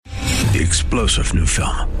The explosive new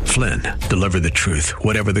film, Flynn, deliver the truth,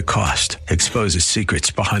 whatever the cost, exposes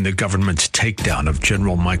secrets behind the government's takedown of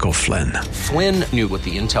General Michael Flynn. Flynn knew what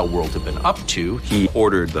the intel world had been up to. He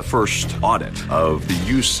ordered the first audit of the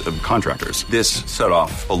use of contractors. This set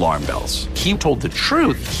off alarm bells. He told the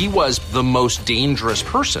truth. He was the most dangerous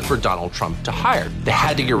person for Donald Trump to hire. They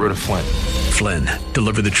had to get rid of Flynn. Flynn,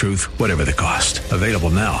 deliver the truth, whatever the cost. Available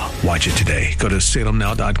now. Watch it today. Go to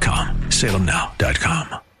salemnow.com.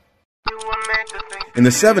 salemnow.com. In the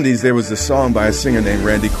 70s, there was a song by a singer named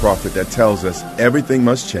Randy Crawford that tells us everything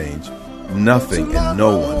must change, nothing and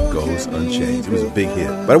no one goes unchanged. It was a big hit.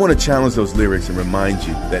 But I want to challenge those lyrics and remind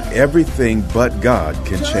you that everything but God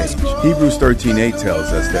can change. Hebrews 13:8 tells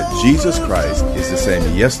us that Jesus Christ is the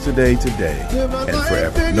same yesterday, today, and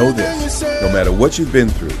forever. Know this, no matter what you've been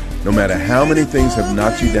through, no matter how many things have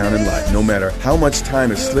knocked you down in life, no matter how much time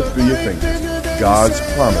has slipped through your fingers, God's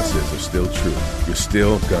promises are still true. You're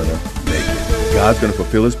still gonna make it. God's gonna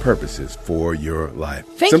fulfill His purposes for your life.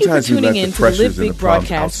 Thank Sometimes you for tuning we let in the to the Live pressures and Big the problems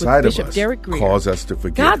broadcast with outside of Bishop us Derek Grier. cause us to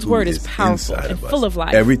forget God's who word is powerful inside and of us. full of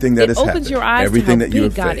life. Everything that it has opens happened, your eyes everything to how that you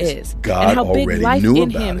big have God faced, is God and how big already life knew in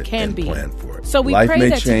about Him it can and be. planned for it. So we Life pray may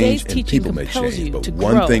that today's change and teaching people may compels change, you but to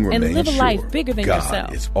one grow thing and remains live a life sure: bigger than God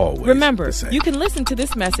yourself. is always Remember, the same. you can listen to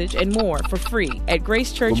this message and more for free at For more,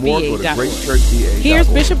 go to gracechurchva.org. gracechurchva.org. Here's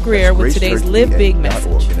Bishop Grier with today's Live Big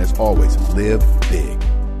message. And as always, live big.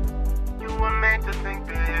 You were made to think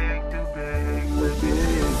big, too big, too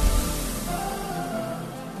big.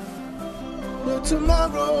 But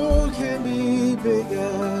tomorrow can be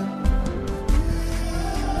bigger.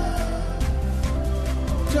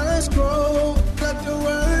 Just grow, let the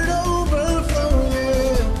word overflow,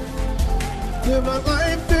 yeah. Live a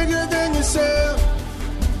life bigger than yourself.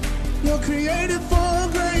 You're created for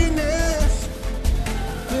greatness.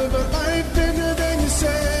 Live a life bigger than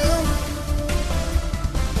yourself.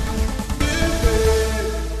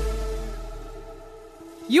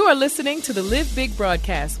 You are listening to the Live Big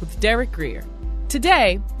broadcast with Derek Grier.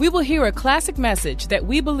 Today, we will hear a classic message that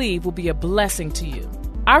we believe will be a blessing to you.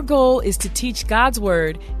 Our goal is to teach God's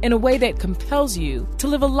Word in a way that compels you to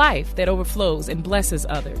live a life that overflows and blesses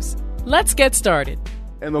others. Let's get started.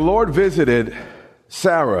 And the Lord visited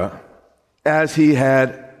Sarah as He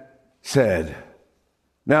had said.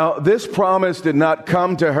 Now, this promise did not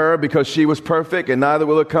come to her because she was perfect, and neither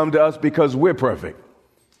will it come to us because we're perfect.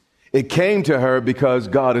 It came to her because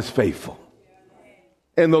God is faithful.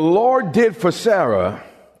 And the Lord did for Sarah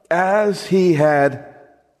as He had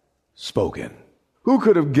spoken. Who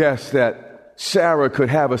could have guessed that Sarah could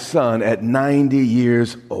have a son at 90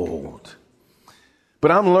 years old?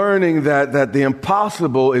 But I'm learning that the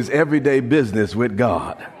impossible is everyday business with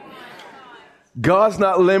God. God's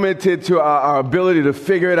not limited to our ability to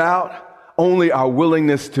figure it out, only our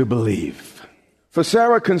willingness to believe. For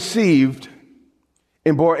Sarah conceived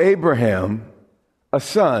and bore Abraham a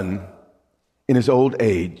son in his old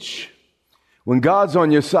age. When God's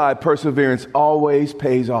on your side, perseverance always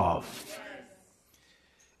pays off.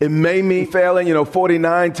 It may mean failing,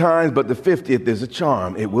 49 times, but the 50th is a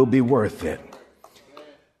charm. It will be worth it.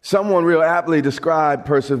 Someone real aptly described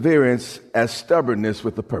perseverance as stubbornness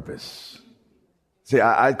with a purpose. See,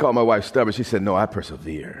 I called my wife stubborn. She said, no, I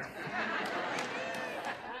persevere.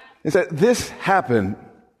 And said, this happened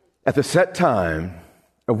at the set time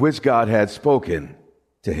of which God had spoken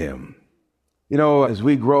to him. As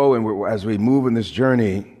we grow and as we move in this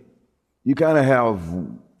journey, you kind of have,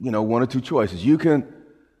 one or two choices. You can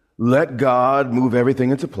let God move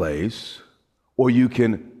everything into place, or you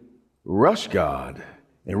can rush God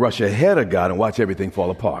and rush ahead of God and watch everything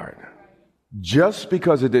fall apart. Just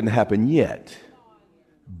because it didn't happen yet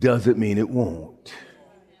doesn't mean it won't.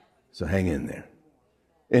 So hang in there.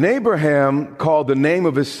 And Abraham called the name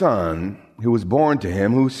of his son, who was born to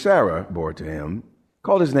him, who Sarah bore to him,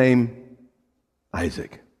 called his name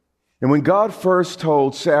Isaac. And when God first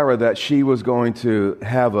told Sarah that she was going to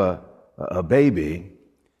have a baby,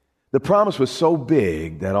 the promise was so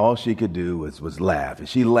big that all she could do was laugh. And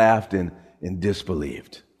she laughed and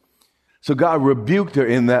disbelieved. So God rebuked her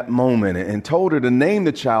in that moment and told her to name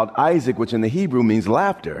the child Isaac, which in the Hebrew means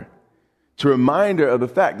laughter, to remind her of the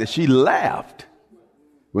fact that she laughed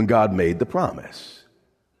when God made the promise.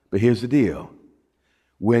 But here's the deal.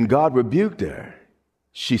 When God rebuked her,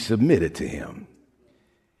 she submitted to Him.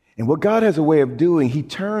 And what God has a way of doing, He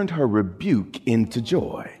turned her rebuke into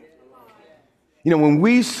joy. When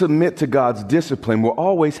we submit to God's discipline, we're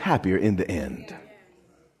always happier in the end.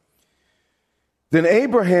 Then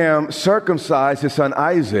Abraham circumcised his son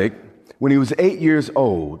Isaac when he was 8 years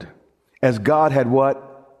old, as God had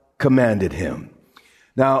what? Commanded him.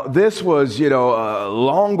 Now, this was,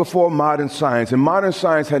 long before modern science, and modern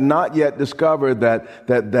science had not yet discovered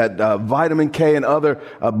that vitamin K and other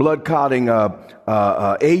blood clotting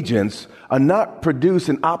agents are not produced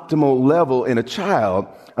in optimal level in a child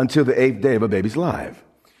until the 8th day of a baby's life.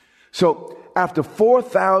 So, after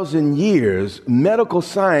 4,000 years, medical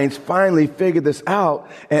science finally figured this out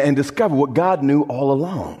and discovered what God knew all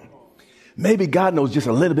along. Maybe God knows just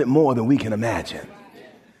a little bit more than we can imagine.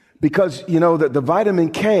 Because, that the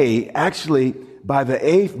vitamin K actually, by the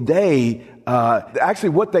 8th day, actually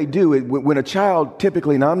what they do, when a child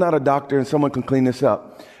typically, now I'm not a doctor and someone can clean this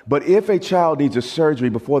up, but if a child needs a surgery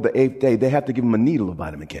before the 8th day, they have to give them a needle of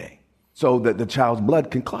vitamin K so that the child's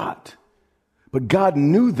blood can clot. But God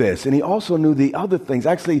knew this, and he also knew the other things.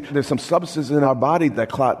 Actually, there's some substances in our body that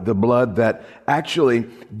clot the blood that actually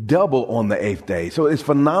double on the 8th day. So it's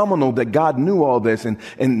phenomenal that God knew all this, and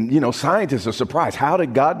scientists are surprised. How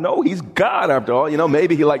did God know? He's God after all.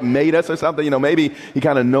 Maybe he made us or something. Maybe he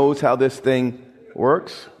kind of knows how this thing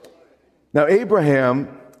works. Now,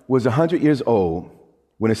 Abraham was 100 years old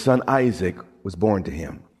when his son Isaac was born to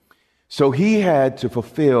him. So he had to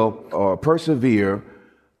fulfill or persevere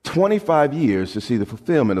 25 years to see the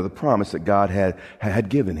fulfillment of the promise that God had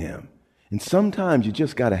given him. And sometimes you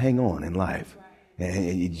just got to hang on in life.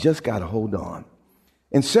 And you just got to hold on.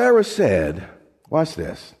 And Sarah said, watch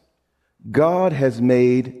this, God has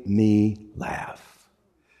made me laugh.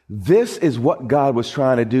 This is what God was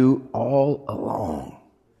trying to do all along.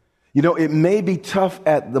 It may be tough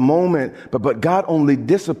at the moment, but God only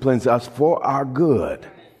disciplines us for our good.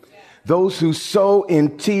 Those who sow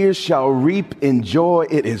in tears shall reap in joy.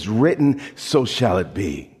 It is written, so shall it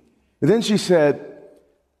be. And then she said,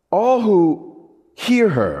 all who hear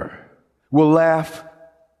her will laugh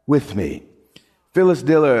with me. Phyllis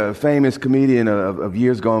Diller, a famous comedian of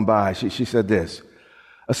years gone by, she said this,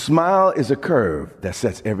 a smile is a curve that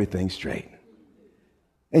sets everything straight.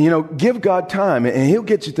 And give God time and he'll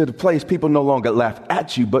get you to the place people no longer laugh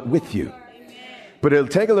at you, but with you. But it'll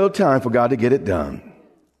take a little time for God to get it done.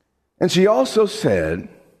 And she also said,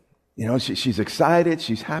 she's excited,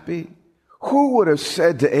 she's happy. Who would have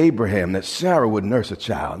said to Abraham that Sarah would nurse a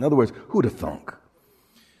child? In other words, who'd have thunk?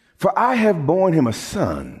 For I have borne him a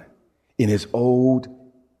son in his old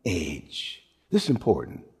age. This is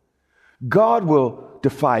important. God will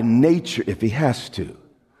defy nature if he has to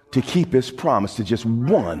keep his promise to just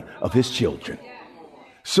one of his children.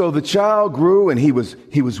 So the child grew and he was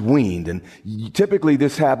weaned. And typically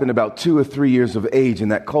this happened about 2 or 3 years of age in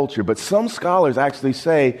that culture. But some scholars actually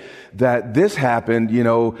say that this happened,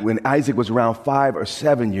 when Isaac was around 5 or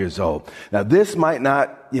 7 years old. Now this might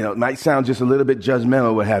not, might sound just a little bit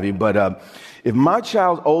judgmental, what have you. But if my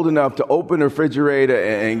child's old enough to open the refrigerator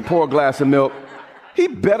and pour a glass of milk, he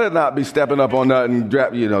better not be stepping up on nothing.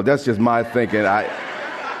 That's just my thinking.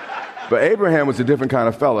 But Abraham was a different kind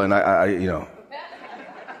of fella. And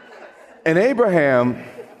And Abraham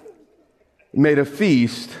made a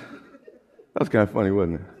feast. That was kind of funny,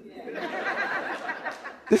 wasn't it?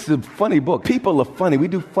 This is a funny book. People are funny. We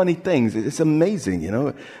do funny things. It's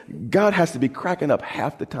amazing, God has to be cracking up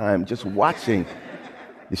half the time just watching.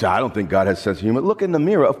 You say, I don't think God has a sense of humor. Look in the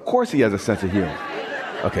mirror. Of course he has a sense of humor.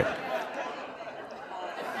 Okay.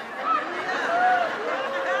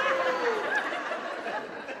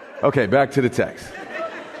 Okay, back to the text.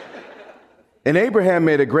 And Abraham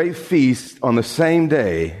made a great feast on the same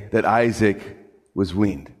day that Isaac was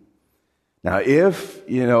weaned. Now, if,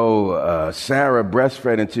 Sarah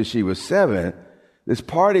breastfed until she was 7, this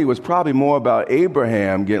party was probably more about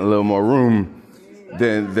Abraham getting a little more room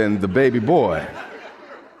than the baby boy.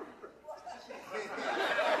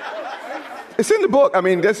 It's in the book.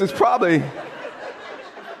 This is probably...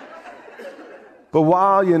 But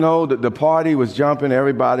while, the party was jumping,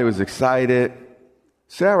 everybody was excited,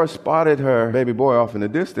 Sarah spotted her baby boy off in the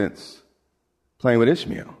distance playing with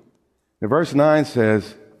Ishmael. And verse 9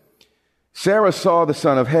 says, Sarah saw the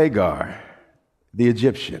son of Hagar, the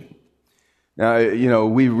Egyptian. Now,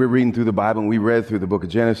 we're reading through the Bible and we read through the book of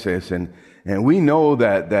Genesis, and we know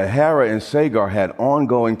that Sarah and Hagar had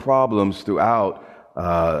ongoing problems throughout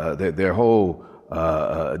their whole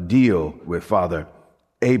deal with Father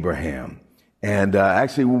Abraham. And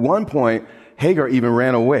actually, at one point, Hagar even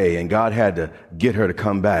ran away, and God had to get her to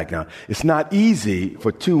come back. Now, it's not easy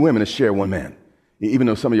for 2 women to share one man, even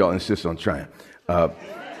though some of y'all insist on trying. I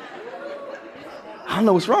don't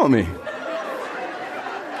know what's wrong with me.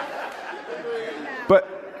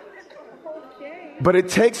 But it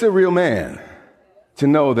takes a real man to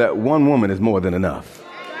know that one woman is more than enough.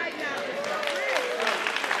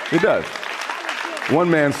 It does.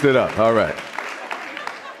 One man stood up. All right.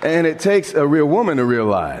 And it takes a real woman to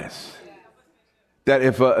realize that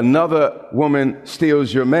if another woman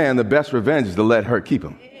steals your man, the best revenge is to let her keep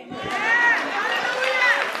him.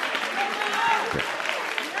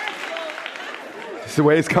 It's the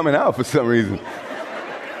way it's coming out for some reason.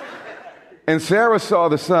 And Sarah saw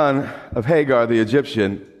the son of Hagar, the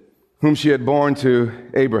Egyptian, whom she had borne to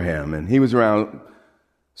Abraham. And he was around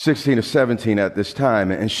 16 or 17 at this time.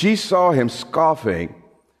 And she saw him scoffing,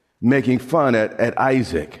 making fun at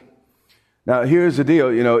Isaac. Now, here's the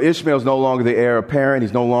deal. You know, Ishmael's no longer the heir apparent.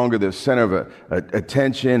 He's no longer the center of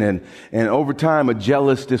attention. And over time, a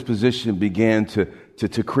jealous disposition began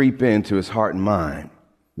to creep into his heart and mind.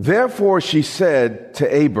 Therefore, she said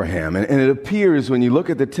to Abraham, and it appears when you look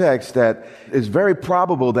at the text that it's very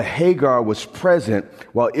probable that Hagar was present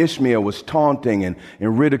while Ishmael was taunting and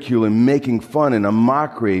ridiculing, making fun and a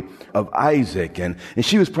mockery of Isaac. And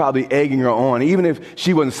she was probably egging her on. Even if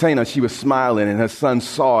she wasn't saying that, she was smiling, and her son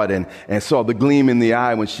saw it and saw the gleam in the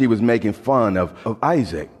eye when she was making fun of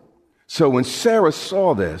Isaac. So when Sarah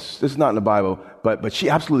saw this is not in the Bible, but she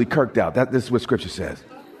absolutely kirked out. This is what Scripture says.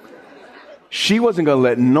 She wasn't going to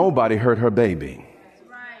let nobody hurt her baby.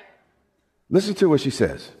 Listen to what she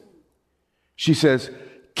says. She says,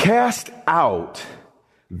 cast out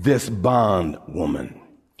this bondwoman.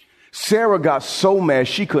 Sarah got so mad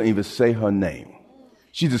she couldn't even say her name.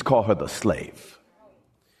 She just called her the slave.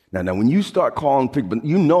 Now when you start calling people,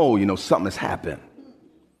 you know something has happened.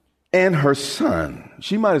 And her son,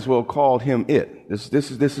 she might as well have called him it.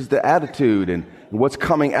 This is the attitude and what's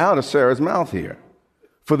coming out of Sarah's mouth here.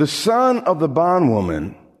 For the son of the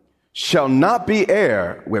bondwoman shall not be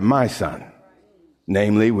heir with my son,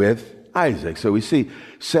 namely with Isaac. So we see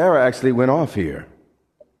Sarah actually went off here.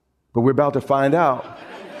 But we're about to find out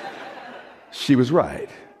she was right.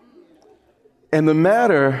 And the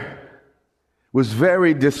matter was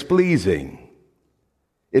very displeasing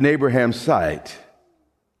in Abraham's sight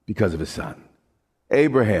because of his son.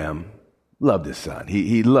 Abraham loved his son.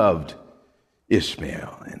 He loved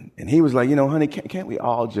Ishmael. And he was like, honey, can't we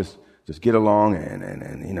all just get along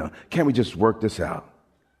and can't we just work this out?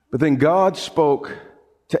 But then God spoke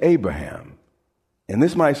to Abraham. And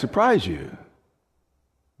this might surprise you,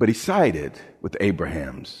 but he sided with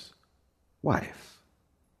Abraham's wife.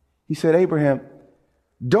 He said, Abraham,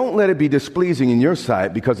 don't let it be displeasing in your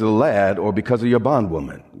sight because of the lad or because of your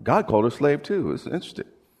bondwoman. God called her slave too. It's interesting.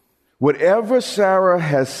 Whatever Sarah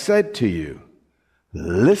has said to you,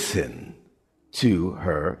 listen to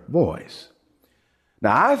her voice.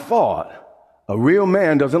 Now, I thought a real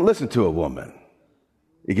man doesn't listen to a woman.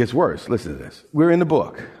 It gets worse. Listen to this. We're in the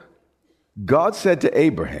book. God said to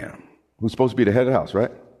Abraham, who's supposed to be the head of the house,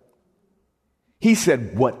 right? He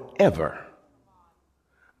said, whatever.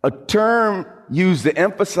 A term used to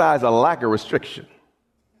emphasize a lack of restriction.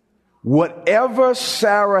 Whatever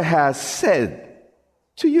Sarah has said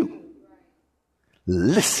to you,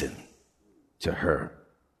 listen to her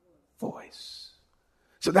voice.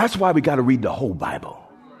 So that's why we got to read the whole Bible.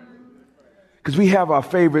 Because we have our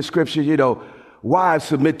favorite scripture, wives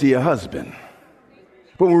submit to your husband.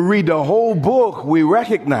 But when we read the whole book, we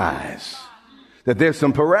recognize that there's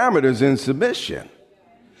some parameters in submission.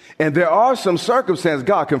 And there are some circumstances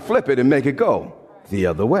God can flip it and make it go the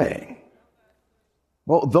other way.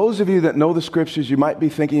 Well, those of you that know the scriptures, you might be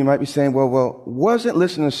saying, well, wasn't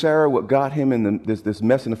listening to Sarah what got him in this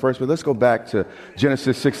mess in the first place? Let's go back to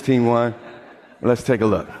Genesis 16:1. Let's take a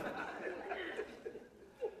look.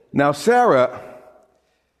 Now, Sarah,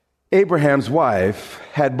 Abraham's wife,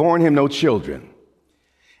 had borne him no children.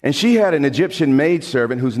 And she had an Egyptian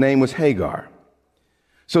maidservant whose name was Hagar.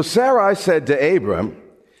 So Sarai said to Abram,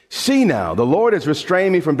 see now, the Lord has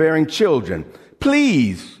restrained me from bearing children.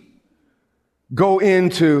 Please go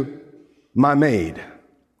into my maid.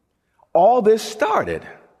 All this started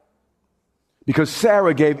because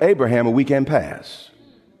Sarah gave Abraham a weekend pass.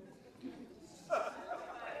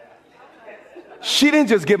 She didn't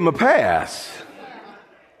just give him a pass.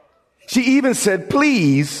 She even said,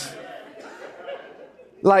 please,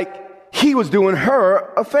 like he was doing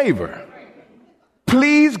her a favor.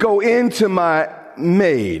 Please go into my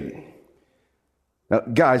maid. Now,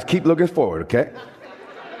 guys, keep looking forward, okay?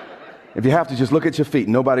 If you have to, just look at your feet.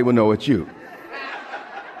 Nobody will know it's you.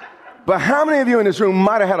 But how many of you in this room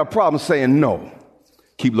might have had a problem saying no?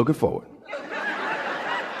 Keep looking forward.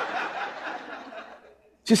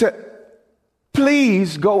 She said,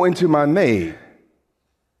 please go into my maid.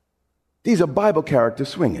 These are Bible characters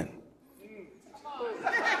swinging.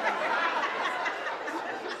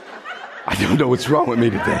 I don't know what's wrong with me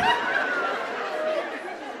today.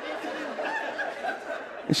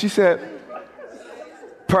 And she said,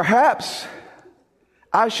 perhaps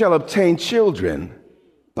I shall obtain children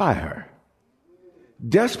by her.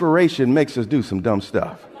 desperation makes us do some dumb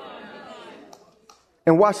stuff.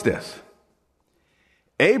 And watch this.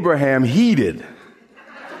 Abraham heeded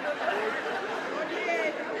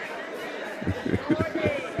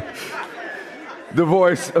the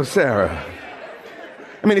voice of Sarah.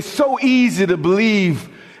 I mean, it's so easy to believe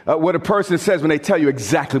what a person says when they tell you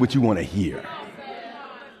exactly what you want to hear.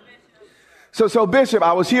 So Bishop,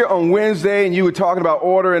 I was here on Wednesday and you were talking about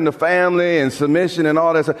order in the family and submission and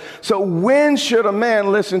all that stuff. So when should a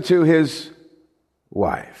man listen to his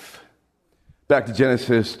wife? Back to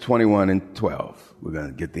Genesis 21:12. We're going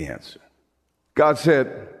to get the answer. God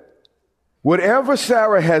said, whatever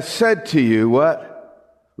Sarah has said to you,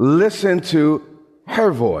 what? Listen to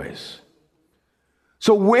her voice.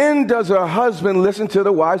 So when does a husband listen to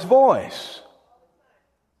the wife's voice?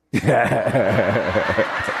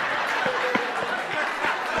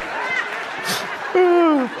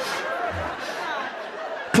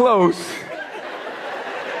 Close.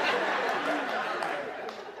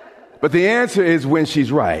 But the answer is when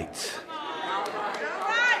she's right.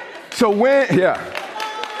 So when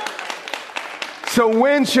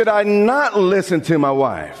should I not listen to my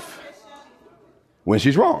wife? When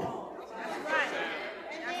she's wrong.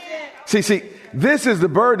 See, this is the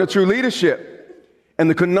burden of true leadership and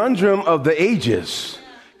the conundrum of the ages.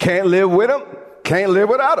 Can't live with them, can't live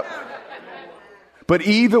without them. But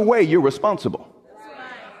either way, you're responsible.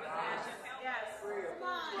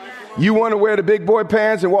 You want to wear the big boy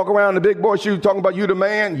pants and walk around in the big boy shoes talking about you the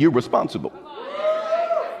man, you're responsible.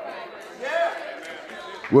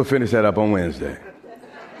 We'll finish that up on Wednesday.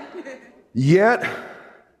 Yet,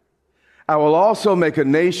 I will also make a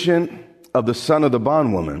nation of the son of the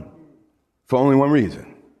bondwoman for only one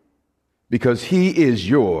reason. Because he is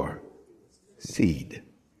your seed.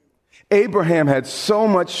 Abraham had so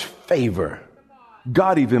much favor,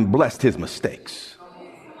 God even blessed his mistakes.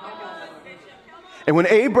 And when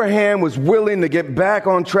Abraham was willing to get back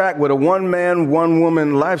on track with a one-man,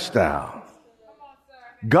 one-woman lifestyle,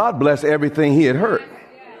 God blessed everything he had heard.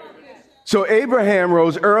 So Abraham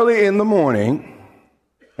rose early in the morning.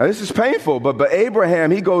 Now this is painful, but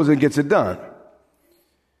Abraham, he goes and gets it done.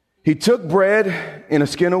 He took bread in a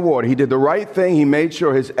skin of water. He did the right thing. He made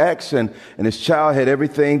sure his ex and his child had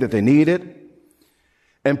everything that they needed.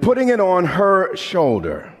 And putting it on her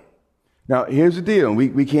shoulder. Now, here's the deal.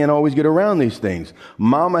 We can't always get around these things.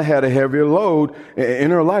 Mama had a heavier load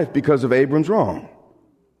in her life because of Abram's wrong.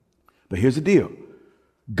 But here's the deal.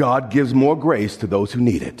 God gives more grace to those who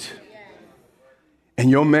need it. And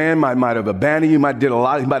your man might have abandoned you, might have did a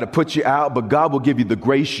lot, he might have put you out, but God will give you the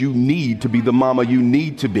grace you need to be the mama you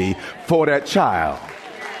need to be for that child.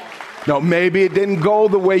 Now, maybe it didn't go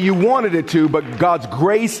the way you wanted it to, but God's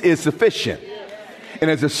grace is sufficient. And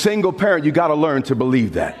as a single parent, you got to learn to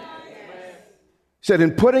believe that. He said,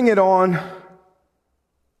 in putting it on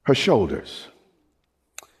her shoulders.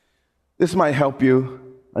 This might help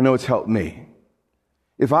you. I know it's helped me.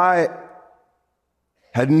 If I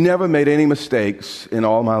had never made any mistakes in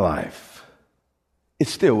all my life, it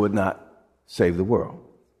still would not save the world.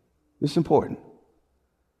 This is important.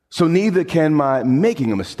 So neither can my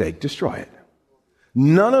making a mistake destroy it.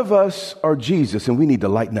 None of us are Jesus, and we need to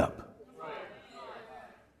lighten up.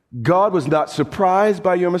 God was not surprised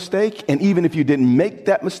by your mistake, and even if you didn't make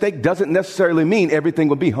that mistake, doesn't necessarily mean everything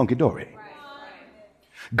will be hunky-dory.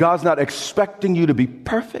 God's not expecting you to be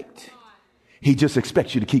perfect. He just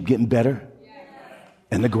expects you to keep getting better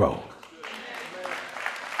and to grow.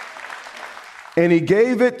 And he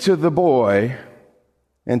gave it to the boy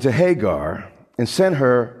and to Hagar and sent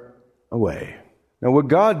her away. Now, what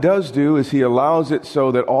God does do is he allows it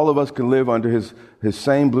so that all of us can live under his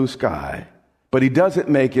same blue sky. But he doesn't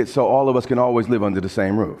make it so all of us can always live under the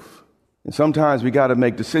same roof. And sometimes we got to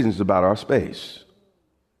make decisions about our space.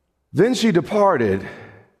 Then she departed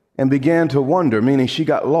and began to wander, meaning she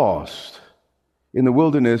got lost in the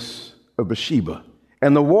wilderness of Beersheba.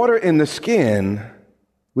 And the water in the skin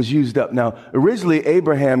was used up. Now, originally,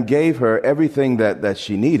 Abraham gave her everything that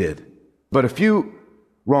she needed, but a few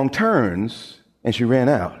wrong turns and she ran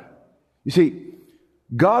out. You see,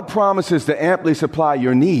 God promises to amply supply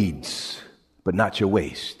your needs, but not your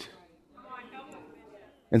waste.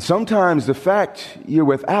 And sometimes the fact you're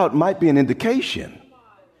without might be an indication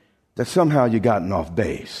that somehow you've gotten off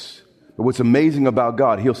base. But what's amazing about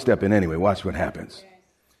God, he'll step in anyway. Watch what happens.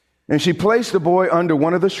 And she placed the boy under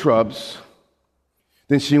one of the shrubs.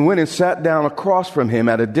 Then she went and sat down across from him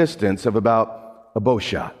at a distance of about a bow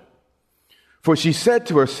shot. For she said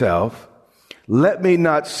to herself, let me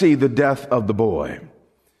not see the death of the boy.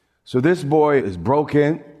 So this boy is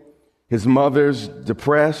broken. His mother's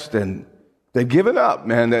depressed and they've given up,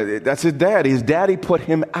 man. That's his daddy. His daddy put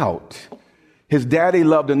him out. His daddy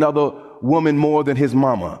loved another woman more than his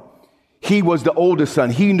mama. He was the oldest son.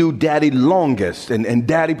 He knew daddy longest, and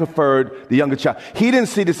daddy preferred the younger child. He didn't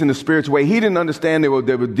see this in the spiritual way. He didn't understand there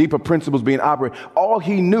were deeper principles being operated. All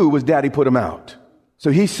he knew was daddy put him out. So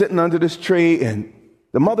he's sitting under this tree, and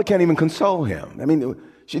the mother can't even console him. I mean,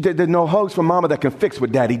 there's no hugs from mama that can fix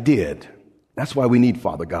what daddy did. That's why we need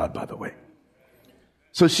Father God, by the way.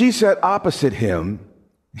 So she sat opposite him.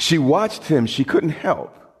 She watched him. She couldn't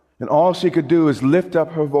help. And all she could do is lift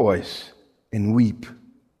up her voice and weep.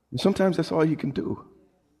 And sometimes that's all you can do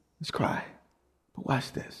is cry. But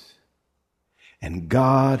watch this. And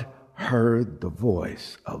God heard the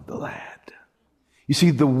voice of the lad. You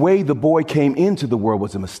see, the way the boy came into the world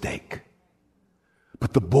was a mistake.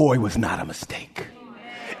 But the boy was not a mistake.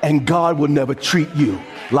 And God will never treat you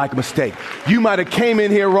like a mistake. You might have came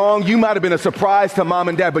in here wrong. You might have been a surprise to mom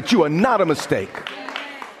and dad, but you are not a mistake.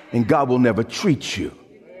 And God will never treat you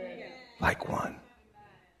like one.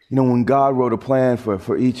 You know, when God wrote a plan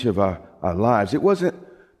for each of our lives, it wasn't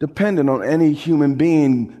dependent on any human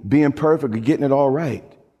being being perfect or getting it all right.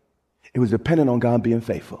 It was dependent on God being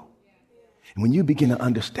faithful. And when you begin to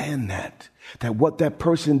understand that what that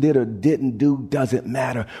person did or didn't do doesn't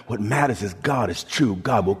matter. What matters is God is true.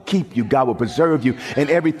 God will keep you. God will preserve you. And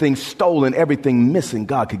everything stolen, everything missing,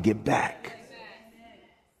 God could get back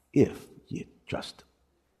if you trust him.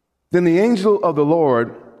 Then the angel of the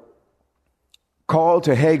Lord called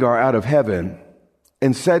to Hagar out of heaven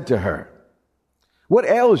and said to her, "What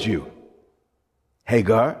ails you,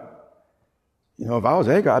 Hagar?" You know, if I was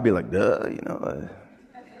Hagar, I'd be like, duh,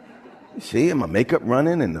 you see, my makeup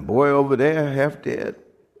running and the boy over there half dead.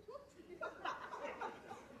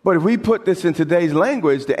 But if we put this in today's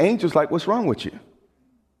language, the angel's like, what's wrong with you?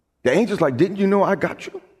 The angel's like, didn't you know I got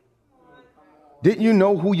you? Didn't you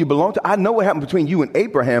know who you belong to? I know what happened between you and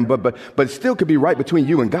Abraham, but it still could be right between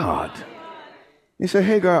you and God. He said,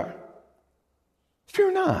 Hagar,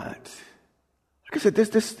 fear not. Like I said,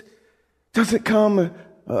 this doesn't come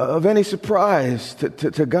of any surprise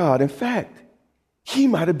to God. In fact, he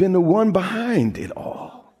might have been the one behind it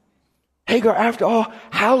all. Hagar, after all,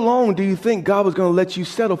 how long do you think God was going to let you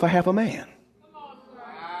settle for half a man?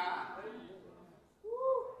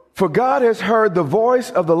 For God has heard the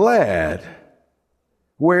voice of the lad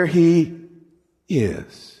where he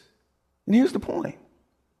is. And here's the point.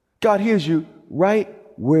 God hears you right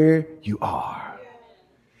where you are.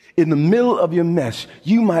 In the middle of your mess,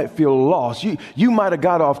 you might feel lost. You might have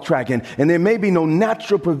got off track, and there may be no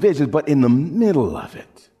natural provisions, but in the middle of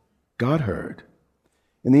it, God heard.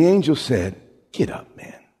 And the angel said, get up,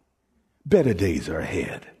 man. Better days are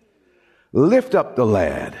ahead. Lift up the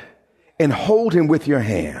lad and hold him with your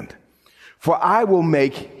hand, for I will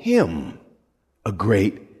make him a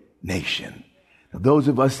great nation. Now, those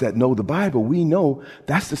of us that know the Bible, we know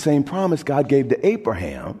that's the same promise God gave to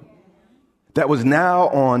Abraham that was now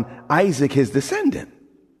on Isaac, his descendant.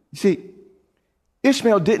 You see,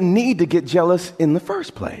 Ishmael didn't need to get jealous in the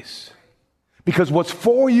first place, because what's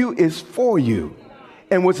for you is for you,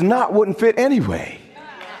 and what's not wouldn't fit anyway.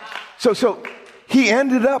 So he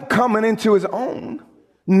ended up coming into his own.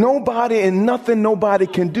 Nobody and nothing nobody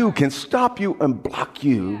can do can stop you and block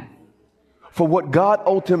you for what God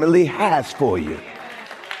ultimately has for you.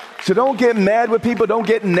 So don't get mad with people. Don't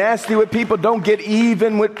get nasty with people. Don't get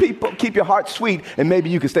even with people. Keep your heart sweet, and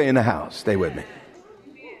maybe you can stay in the house. Stay with me.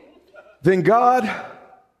 Then God,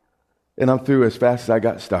 and I'm through as fast as I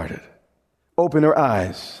got started, opened her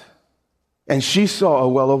eyes, and she saw a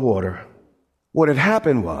well of water. What had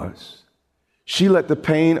happened was she let the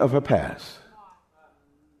pain of her past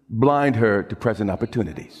blind her to present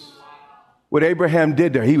opportunities. What Abraham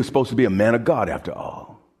did there, he was supposed to be a man of God after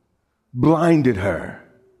all, blinded her.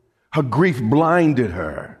 Her grief blinded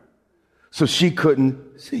her so she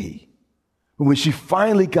couldn't see. But when she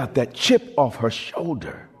finally got that chip off her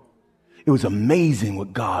shoulder, it was amazing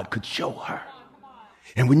what God could show her.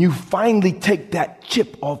 And when you finally take that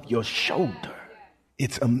chip off your shoulder,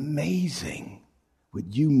 it's amazing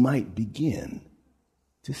what you might begin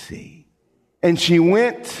to see. And she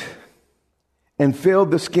went and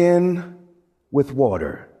filled the skin with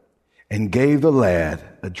water and gave the lad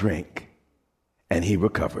a drink, and he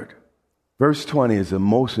recovered. Verse 20 is the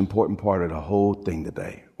most important part of the whole thing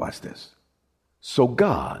today. Watch this. So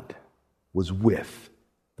God was with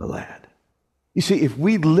the lad. You see, if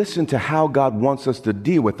we listen to how God wants us to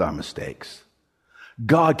deal with our mistakes,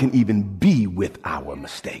 God can even be with our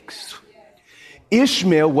mistakes.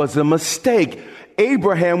 Ishmael was a mistake.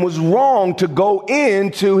 Abraham was wrong to go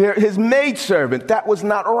into his maidservant. That was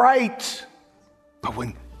not right. But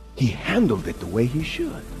when he handled it the way he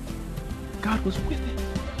should, God was with it.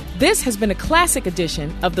 This has been a classic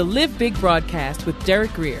edition of the Live Big broadcast with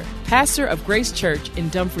Derek Grier, pastor of Grace Church in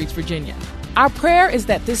Dumfries, Virginia. Our prayer is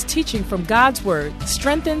that this teaching from God's Word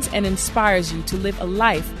strengthens and inspires you to live a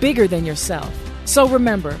life bigger than yourself. So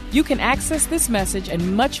remember, you can access this message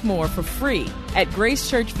and much more for free at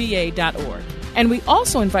gracechurchva.org. And we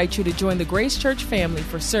also invite you to join the Grace Church family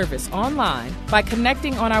for service online by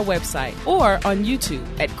connecting on our website or on YouTube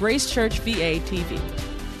at Grace Church VA TV.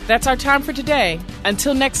 That's our time for today.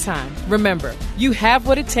 Until next time, remember, you have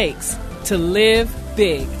what it takes to live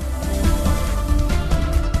big.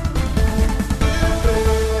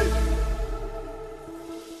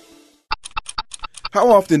 How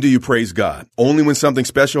often do you praise God? Only when something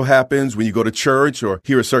special happens, when you go to church or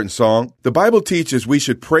hear a certain song? The Bible teaches we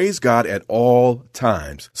should praise God at all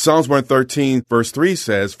times. Psalms 113 verse 3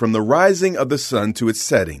 says, "From the rising of the sun to its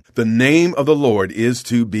setting, the name of the Lord is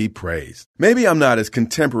to be praised." Maybe I'm not as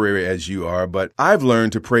contemporary as you are, but I've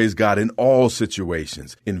learned to praise God in all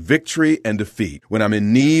situations, in victory and defeat, when I'm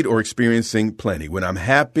in need or experiencing plenty, when I'm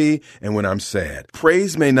happy and when I'm sad.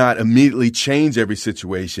 Praise may not immediately change every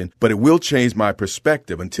situation, but it will change my perspective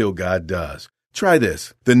until God does. Try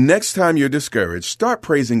this. The next time you're discouraged, start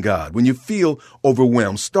praising God. When you feel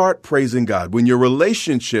overwhelmed, start praising God. When your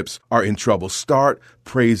relationships are in trouble, start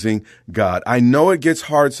praising God. I know it gets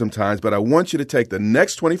hard sometimes, but I want you to take the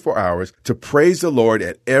next 24 hours to praise the Lord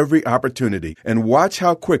at every opportunity and watch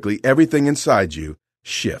how quickly everything inside you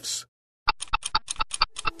shifts.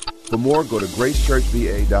 For more, go to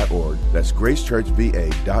gracechurchva.org. That's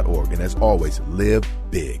gracechurchva.org. And as always, live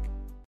big.